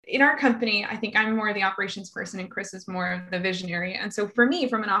In our company, I think I'm more the operations person and Chris is more the visionary. And so for me,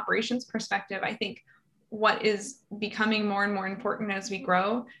 from an operations perspective, I think what is becoming more and more important as we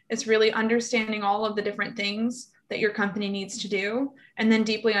grow is really understanding all of the different things that your company needs to do, and then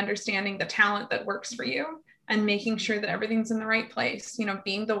deeply understanding the talent that works for you and making sure that everything's in the right place.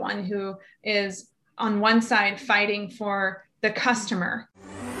 Being the one who is on one side fighting for the customer.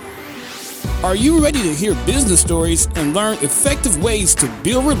 Are you ready to hear business stories and learn effective ways to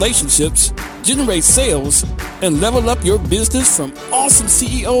build relationships, generate sales, and level up your business from awesome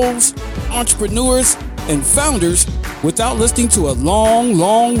CEOs, entrepreneurs, and founders without listening to a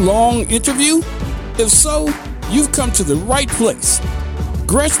long interview? If so, you've come to the right place.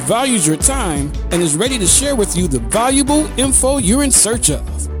 Gresh values your time and is ready to share with you the valuable info you're in search of.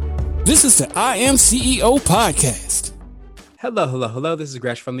 This is the I Am CEO podcast. Hello. This is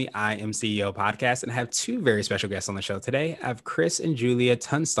Gresh from the I Am CEO podcast, and I have two very special guests on the show today. I have Chris and Julia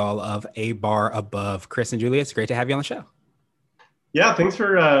Tunstall of A Bar Above. Chris and Julia, it's great to have you on the show. Yeah, thanks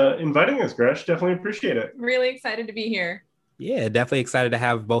for inviting us, Gresh. Definitely appreciate it. Really excited to be here. Yeah, definitely excited to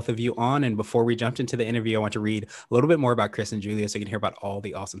have both of you on. And before we jumped into the interview, I want to read a little bit more about Chris and Julia so you can hear about all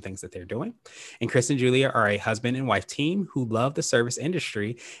the awesome things that they're doing. And Chris and Julia are a husband and wife team who love the service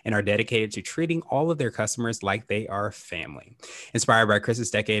industry and are dedicated to treating all of their customers like they are family. Inspired by Chris's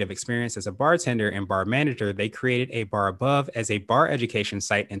decade of experience as a bartender and bar manager, they created A Bar Above as a bar education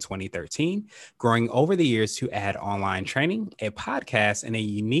site in 2013, growing over the years to add online training, a podcast, and a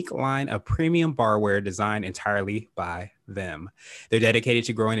unique line of premium barware designed entirely by them. They're dedicated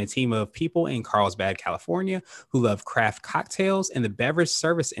to growing a team of people in Carlsbad, California, who love craft cocktails and the beverage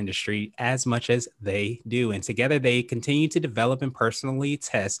service industry as much as they do. And together they continue to develop and personally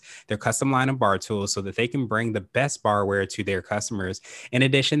test their custom line of bar tools so that they can bring the best barware to their customers. In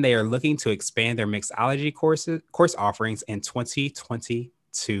addition, they are looking to expand their mixology course offerings in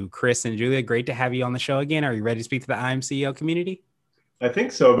 2022. Chris and Julia, great to have you on the show again. Are you ready to speak to the I Am CEO community? I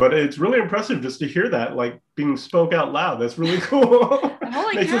think so, but it's really impressive just to hear that, like being spoke out loud. That's really cool.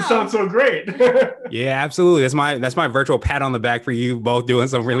 Makes it sound so great. Yeah, absolutely. That's my virtual pat on the back for you both doing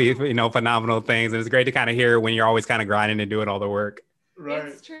some really, phenomenal things. And it's great to kind of hear when you're always kind of grinding and doing all the work. Right.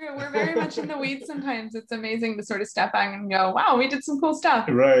 It's true. We're very much in the weeds sometimes. It's amazing to sort of step back and go, wow, we did some cool stuff.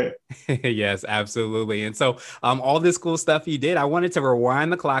 Right. Yes, absolutely. And so all this cool stuff you did, I wanted to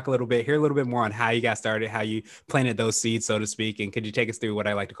rewind the clock a little bit, hear a little bit more on how you got started, how you planted those seeds, so to speak. And could you take us through what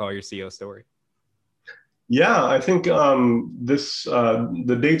I like to call your CEO story? Yeah, I think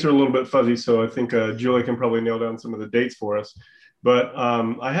the dates are a little bit fuzzy. So I think Julia can probably nail down some of the dates for us. But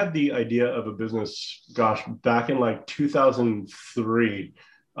I had the idea of a business, back in like 2003.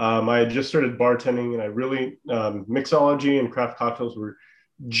 I had just started bartending, and I really, mixology and craft cocktails were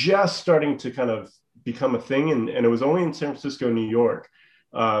just starting to kind of become a thing. And it was only in San Francisco, New York.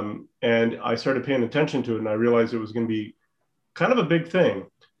 And I started paying attention to it, and I realized it was going to be kind of a big thing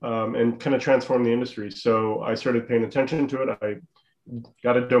and kind of transform the industry. So I started paying attention to it. I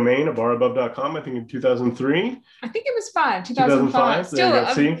got a domain, abarabove.com, I think in 2003. I think it was 2005. Still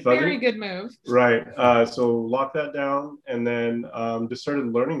a very good move. Right. So locked that down, and then just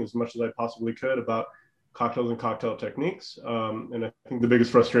started learning as much as I possibly could about cocktails and cocktail techniques. And I think the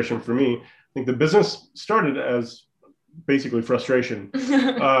biggest frustration for me, I think the business started as basically frustration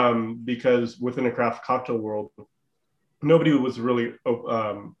because within a craft cocktail world, nobody was really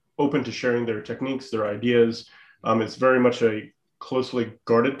open to sharing their techniques, their ideas. It's very much a closely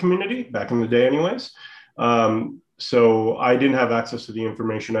guarded community back in the day anyways. So I didn't have access to the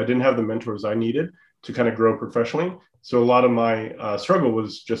information. I didn't have the mentors I needed to kind of grow professionally. So a lot of my struggle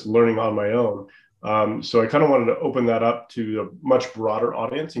was just learning on my own. So I kind of wanted to open that up to a much broader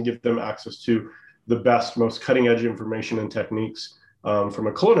audience and give them access to the best, most cutting edge information and techniques from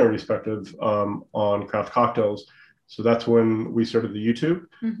a culinary perspective on craft cocktails. So that's when we started the YouTube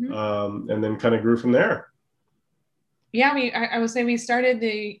and then kind of grew from there. Yeah, I would say we joke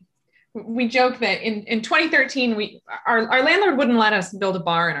that in 2013, our landlord wouldn't let us build a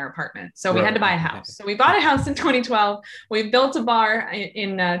bar in our apartment. So we had to buy a house. So we bought a house in 2012. We built a bar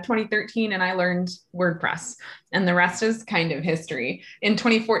in 2013, and I learned WordPress. And the rest is kind of history. In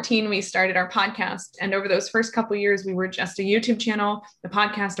 2014, we started our podcast. And over those first couple of years, we were just a YouTube channel, a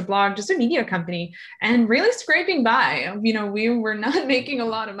podcast, a blog, just a media company, and really scraping by. We were not making a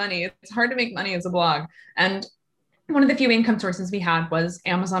lot of money. It's hard to make money as a blog. And one of the few income sources we had was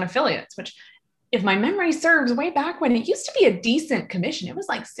Amazon affiliates, which, if my memory serves, way back when, it used to be a decent commission. It was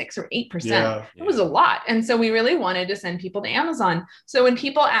like 6 or 8%. Yeah. It was a lot. And so we really wanted to send people to Amazon. So when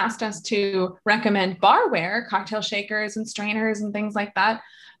people asked us to recommend barware, cocktail shakers and strainers and things like that,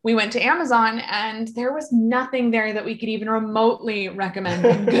 we went to Amazon and there was nothing there that we could even remotely recommend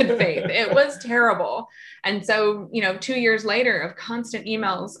in good faith. It was terrible. And so, 2 years later of constant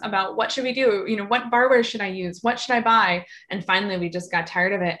emails about what should we do? What barware should I use? What should I buy? And finally, we just got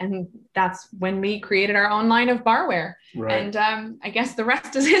tired of it. And that's when we created our own line of barware. Right. And I guess the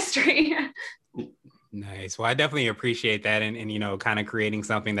rest is history. Nice. Well, I definitely appreciate that. And kind of creating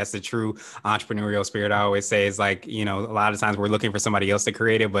something that's the true entrepreneurial spirit. I always say is like, a lot of times we're looking for somebody else to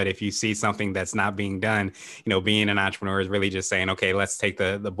create it. But if you see something that's not being done, being an entrepreneur is really just saying, okay, let's take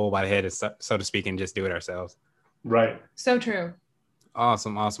the bull by the head, so to speak, and just do it ourselves. Right. So true.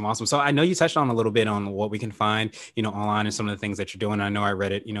 Awesome. So I know you touched on a little bit on what we can find, online and some of the things that you're doing. I know I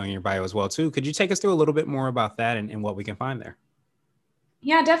read it, in your bio as well, too. Could you take us through a little bit more about that and what we can find there?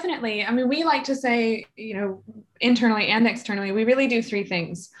 Yeah, definitely. I mean, we like to say, internally and externally, we really do three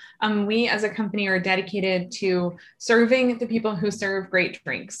things. We as a company are dedicated to serving the people who serve great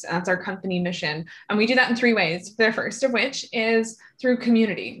drinks. That's our company mission. And we do that in three ways. The first of which is through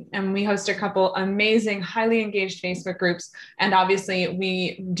community. And we host a couple amazing, highly engaged Facebook groups. And obviously,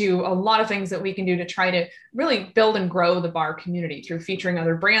 we do a lot of things that we can do to try to really build and grow the bar community through featuring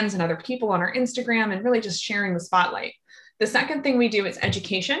other brands and other people on our Instagram and really just sharing the spotlight. The second thing we do is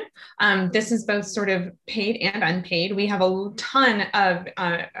education. This is both sort of paid and unpaid. We have a ton of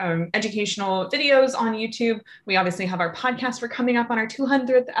educational videos on YouTube. We obviously have our podcast. We're coming up on our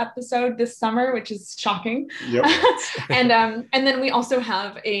 200th episode this summer, which is shocking. Yep. and then we also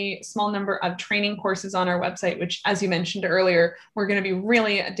have a small number of training courses on our website, which, as you mentioned earlier, we're going to be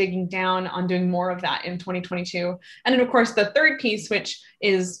really digging down on doing more of that in 2022. And then, of course, the third piece, which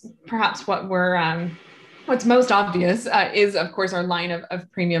is perhaps what's most obvious is, of course, our line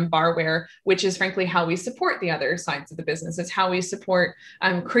of premium barware, which is frankly how we support the other sides of the business. It's how we support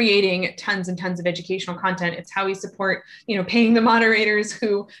creating tons and tons of educational content. It's how we support, paying the moderators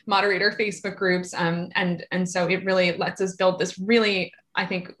who moderate our Facebook groups. And so it really lets us build this really, I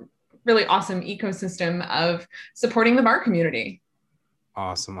think, really awesome ecosystem of supporting the bar community.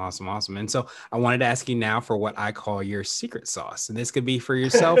 Awesome. And so I wanted to ask you now for what I call your secret sauce. And this could be for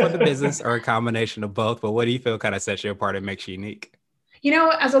yourself or the business or a combination of both. But what do you feel kind of sets you apart and makes you unique?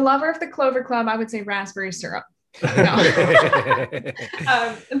 As a lover of the Clover Club, I would say raspberry syrup. But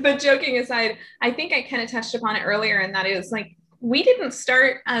joking aside, I think I kind of touched upon it earlier. And that is like, we didn't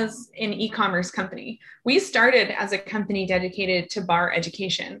start as an e-commerce company. We started as a company dedicated to bar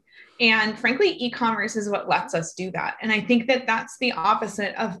education. And frankly, e-commerce is what lets us do that. And I think that that's the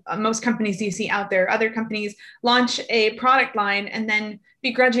opposite of most companies you see out there. Other companies launch a product line and then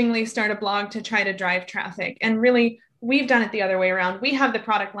begrudgingly start a blog to try to drive traffic. And really, we've done it the other way around. We have the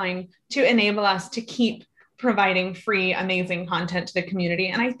product line to enable us to keep providing free, amazing content to the community.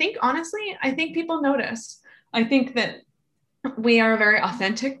 And I think, honestly, people notice. I think that we are a very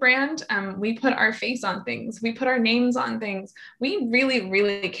authentic brand. We put our face on things. We put our names on things. We really,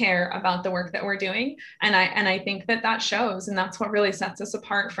 really care about the work that we're doing. And I think that shows. And that's what really sets us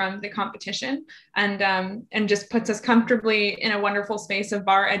apart from the competition and just puts us comfortably in a wonderful space of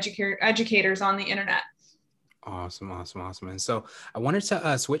bar educators on the internet. Awesome. And so I wanted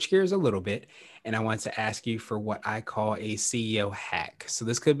to switch gears a little bit, and I wanted to ask you for what I call a CEO hack. So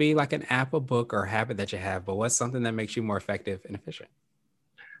this could be like an app, a book, or a habit that you have, but what's something that makes you more effective and efficient?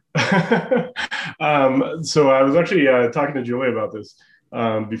 So I was actually talking to Julia about this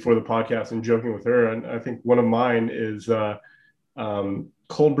before the podcast and joking with her. And I think one of mine is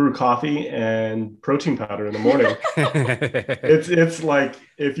cold brew coffee and protein powder in the morning. It's like,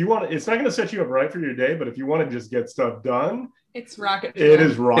 if you want, it's not going to set you up right for your day, but if you want to just get stuff done, it's rocket fuel. It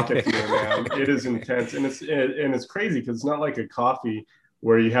is rocket fuel, man. It is intense. And it's crazy because it's not like a coffee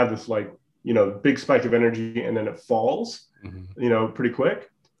where you have this big spike of energy and then it falls, pretty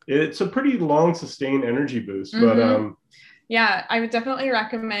quick. It's a pretty long sustained energy boost, but yeah, I would definitely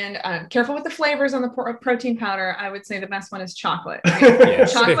recommend, careful with the flavors on the protein powder. I would say the best one is chocolate, right?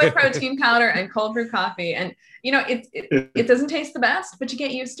 Yes. Chocolate, protein powder, and cold brew coffee. And, it doesn't taste the best, but you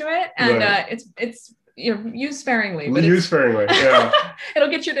get used to it. And right. It's use sparingly. But use sparingly, yeah. It'll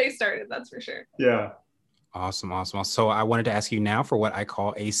get your day started, that's for sure. Yeah. Awesome. So I wanted to ask you now for what I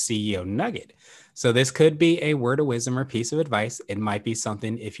call a CEO nugget. So this could be a word of wisdom or piece of advice. It might be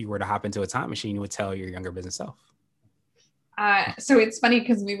something, if you were to hop into a time machine, you would tell your younger business self. So it's funny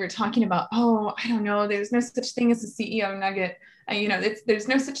because we were talking about, I don't know, there's no such thing as a CEO nugget. There's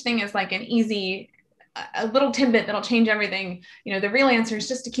no such thing as like an easy, a little tidbit that'll change everything. The real answer is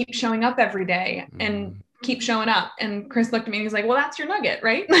just to keep showing up every day and keep showing up. And Chris looked at me and he's like, well, that's your nugget,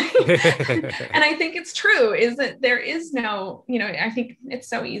 right? And I think it's true, is that there is no, I think it's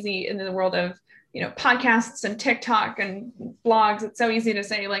so easy in the world of podcasts and TikTok and blogs, it's so easy to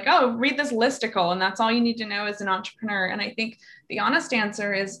say like, oh, read this listicle and that's all you need to know as an entrepreneur. And I think the honest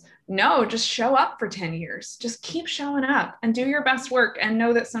answer is no, just show up for 10 years. Just keep showing up and do your best work and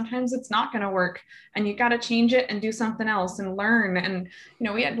know that sometimes it's not going to work and you got to change it and do something else and learn. And,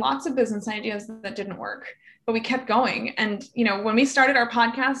 we had lots of business ideas that didn't work, but we kept going. And, when we started our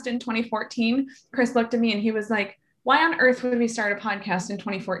podcast in 2014, Chris looked at me and he was like, why on earth would we start a podcast in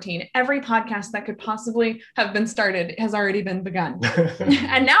 2014? Every podcast that could possibly have been started has already been begun.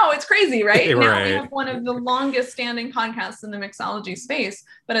 And now it's crazy, right? Right. Now we have one of the longest standing podcasts in the mixology space.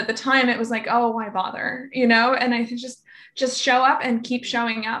 But at the time it was like, oh, why bother? And I just show up and keep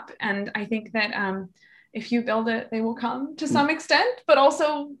showing up. And I think that if you build it, they will come to some extent, but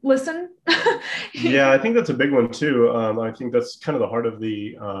also listen. Yeah, I think that's a big one too. I think that's kind of the heart of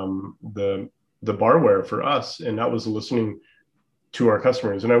the barware for us, and that was listening to our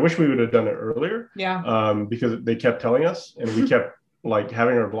customers. And I wish we would have done it earlier. Yeah. Because they kept telling us, and we kept like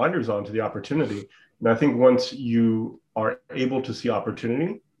having our blinders on to the opportunity. And I think once you are able to see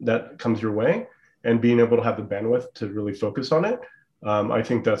opportunity that comes your way, and being able to have the bandwidth to really focus on it, I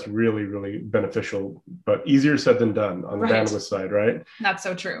think that's really, really beneficial. But easier said than done on the bandwidth side, right? That's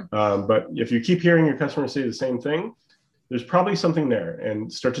so true. But if you keep hearing your customers say the same thing, there's probably something there,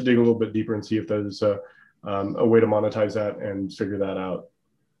 and start to dig a little bit deeper and see if there's a way to monetize that and figure that out.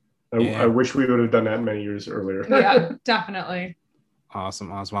 I wish we would have done that many years earlier. Yeah, definitely.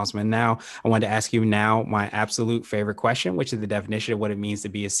 Awesome. And now I wanted to ask you my absolute favorite question, which is the definition of what it means to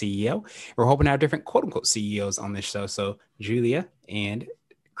be a CEO. We're hoping to have different quote unquote CEOs on this show. So Julia and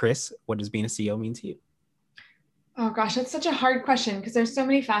Chris, what does being a CEO mean to you? Oh gosh, that's such a hard question because there's so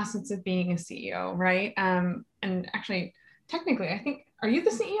many facets of being a CEO, right? And actually, technically, I think, are you the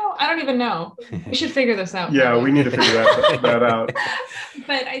CEO? I don't even know. We should figure this out. Yeah, we need to figure that out.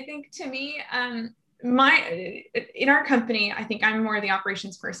 But I think to me, in our company, I think I'm more the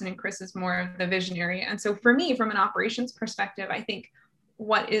operations person and Chris is more of the visionary. And so for me, from an operations perspective, I think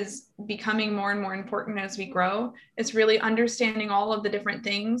what is becoming more and more important as we grow is really understanding all of the different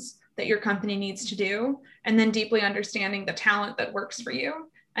things that your company needs to do, and then deeply understanding the talent that works for you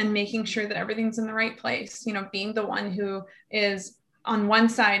and making sure that everything's in the right place. Being the one who is on one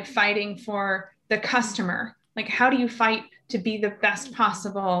side fighting for the customer. Like, how do you fight to be the best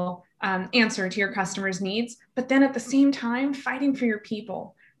possible answer to your customers' needs, but then at the same time fighting for your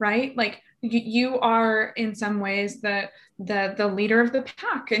people, right? Like you are in some ways the leader of the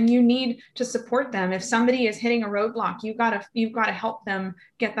pack, and you need to support them. If somebody is hitting a roadblock, you've got to help them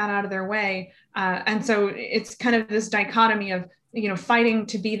get that out of their way. And so it's kind of this dichotomy of fighting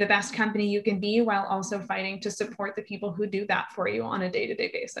to be the best company you can be while also fighting to support the people who do that for you on a day-to-day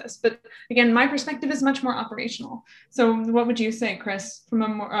basis. But again, my perspective is much more operational. So what would you say, Chris,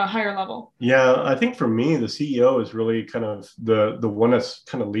 from a higher level? Yeah, I think for me, the CEO is really kind of the one that's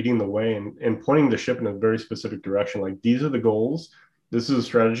kind of leading the way and pointing the ship in a very specific direction. Like, these are the goals. This is a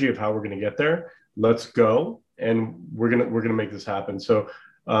strategy of how we're going to get there. Let's go. And we're going to make this happen. So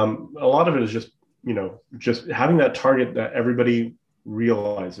a lot of it is just having that target that everybody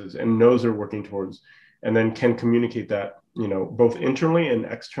realizes and knows they're working towards, and then can communicate that, both internally and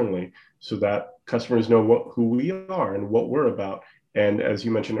externally, so that customers know who we are and what we're about. And as you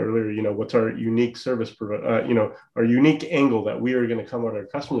mentioned earlier, what's our unique service, our unique angle that we are going to come at our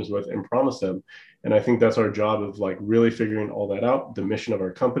customers with and promise them. And I think that's our job of like really figuring all that out, the mission of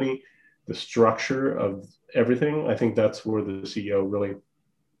our company, the structure of everything. I think that's where the CEO really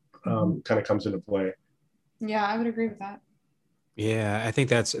kind of comes into play. Yeah, I would agree with that. Yeah, I think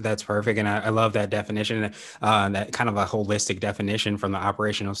that's perfect. And I love that definition, that kind of a holistic definition from the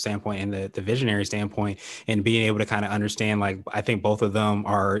operational standpoint and the visionary standpoint, and being able to kind of understand, like, I think both of them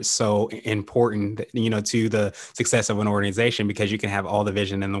are so important, to the success of an organization, because you can have all the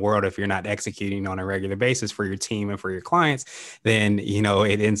vision in the world. If you're not executing on a regular basis for your team and for your clients, then,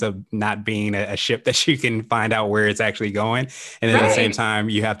 it ends up not being a ship that you can find out where it's actually going. And then at the same time,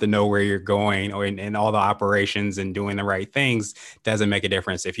 you have to know where you're going, and all the operations and doing the right things doesn't make a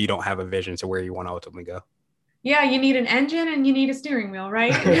difference if you don't have a vision to where you want to ultimately go. Yeah, you need an engine and you need a steering wheel,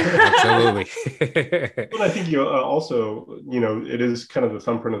 right? Absolutely. But I think you also, it is kind of the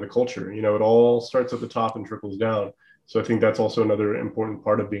thumbprint of the culture. It all starts at the top and trickles down. So I think that's also another important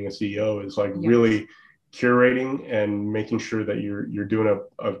part of being a CEO, is like really curating and making sure that you're doing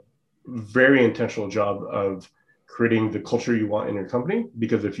a very intentional job of creating the culture you want in your company.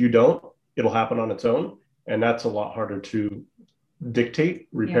 Because if you don't, it'll happen on its own. And that's a lot harder to dictate,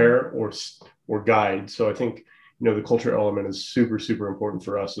 repair, or guide. So I think, the culture element is super, super important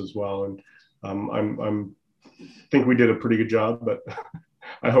for us as well. And I think we did a pretty good job, but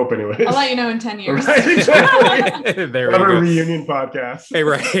I hope, anyways. I'll let you know in 10 years. Right, exactly. There we Have a go. reunion podcast. Hey,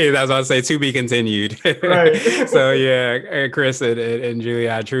 right. That's what I was say. To be continued. Right. So yeah, Chris and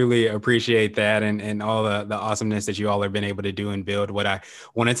Julia, I truly appreciate that and all the awesomeness that you all have been able to do and build. What I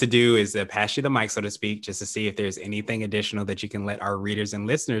wanted to do is pass you the mic, so to speak, just to see if there's anything additional that you can let our readers and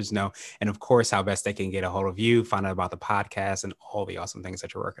listeners know. And of course, how best they can get a hold of you, find out about the podcast and all the awesome things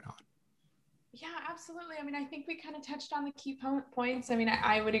that you're working on. Yeah, absolutely. I mean, I think we kind of touched on the key points. I mean,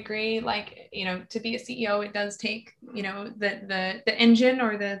 I would agree, like, you know, to be a CEO, it does take, you know, the engine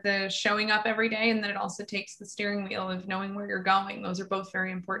or the showing up every day. And then it also takes the steering wheel of knowing where you're going. Those are both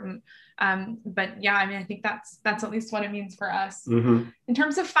very important. But yeah, I mean, I think that's at least what it means for us. Mm-hmm. In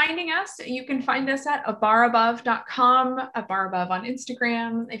terms of finding us, you can find us at abarabove.com, abarabove on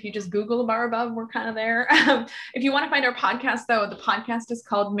Instagram. If you just Google abarabove, we're kind of there. If you want to find our podcast, though, the podcast is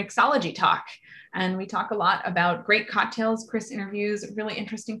called Mixology Talk. And we talk a lot about great cocktails. Chris interviews really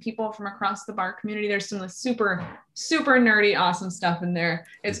interesting people from across the bar community. There's some super, super nerdy, awesome stuff in there.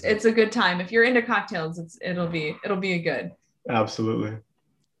 It's a good time. If you're into cocktails, it'll be a good. Absolutely.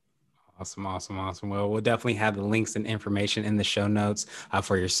 Awesome. Well, we'll definitely have the links and information in the show notes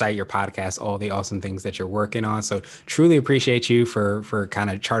for your site, your podcast, all the awesome things that you're working on. So truly appreciate you for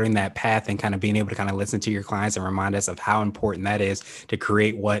kind of charting that path and kind of being able to kind of listen to your clients and remind us of how important that is to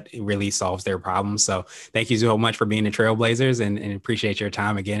create what really solves their problems. So thank you so much for being the trailblazers and appreciate your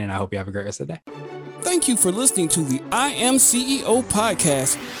time again. And I hope you have a great rest of the day. Thank you for listening to the I Am CEO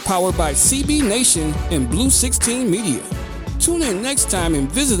podcast, powered by CB Nation and Blue 16 Media. Tune in next time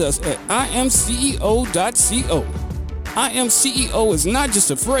and visit us at imceo.co. I Am CEO is not just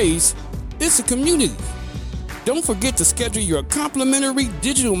a phrase, it's a community. Don't forget to schedule your complimentary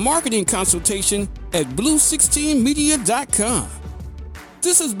digital marketing consultation at blue16media.com.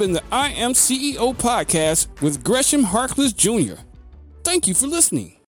 This has been the I Am CEO podcast with Gresham Harkless Jr. Thank you for listening.